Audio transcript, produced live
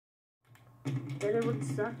Bet it would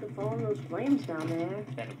suck to fall in those flames down there.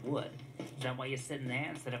 Bet it would. Is that why you're sitting there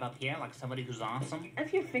instead of up here like somebody who's awesome?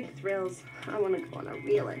 F your fake thrills. I want to go on a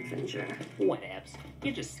real adventure. Whatevs.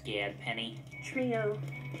 You're just scared, Penny. Trio,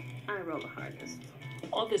 I roll the hardest.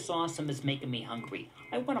 All this awesome is making me hungry.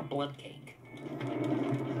 I want a blood cake.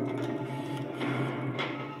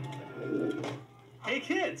 Hey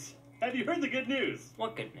kids! Have you heard the good news?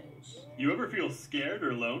 What good news? You ever feel scared or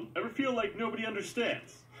alone? Ever feel like nobody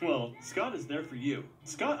understands? Well, Scott is there for you.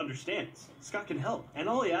 Scott understands. Scott can help. And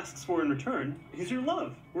all he asks for in return is your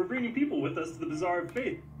love. We're bringing people with us to the Bazaar of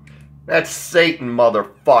Faith. That's Satan,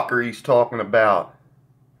 motherfucker, he's talking about.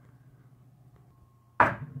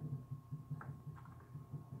 To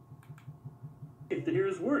hear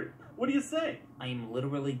his word. What do you say? I am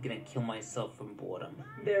literally gonna kill myself from boredom.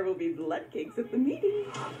 There will be blood cakes at the meeting.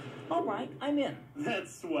 Alright, I'm in.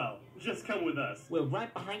 That's swell. Just come with us. We're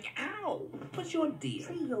right behind you. Ow! What's your deal?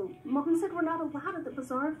 Trio, Mom said we're not allowed at the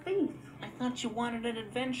Bazaar of Faith. I thought you wanted an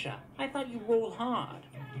adventure. I thought you rolled hard.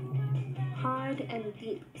 Hard and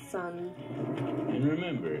deep, son. And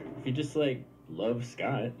remember, if you just love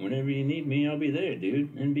Scott, whenever you need me, I'll be there,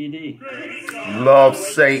 dude. NBD. Love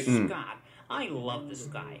Satan. Scott, I love this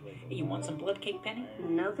guy. Hey, you want some blood cake, Penny?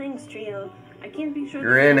 No thanks, Trio. I can't be sure.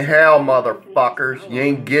 You're in hell, motherfuckers. You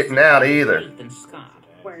ain't getting out either. Faith and Scott.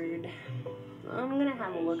 Word. I'm gonna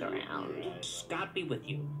have a look around. Scott be with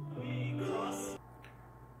you.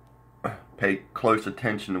 Pay close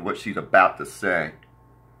attention to what she's about to say.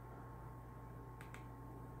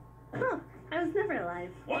 Huh. I was never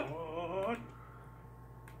alive. What?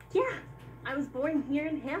 Yeah. I was born here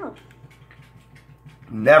in hell.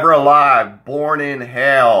 Never alive, born in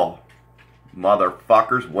hell.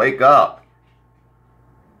 Motherfuckers, wake up.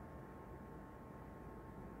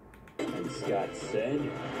 And Scott said,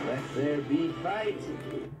 let there be fight.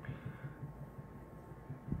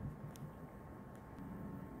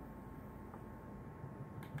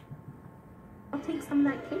 I'll take some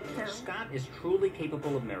of that cake now. Scott is truly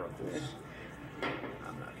capable of miracles.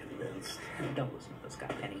 I'm not convinced. Don't listen to this guy,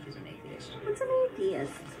 Penny. He's an atheist. What's an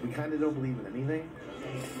atheist? We kind of don't believe in anything.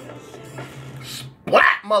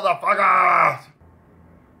 Splat, motherfuckers!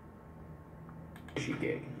 She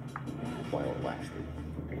gig. While it lasted.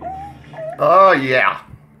 Oh, yeah.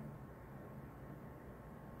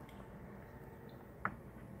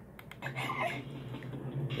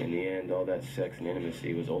 In the end, all that sex and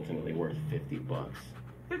intimacy was ultimately worth $50.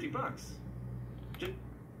 $50.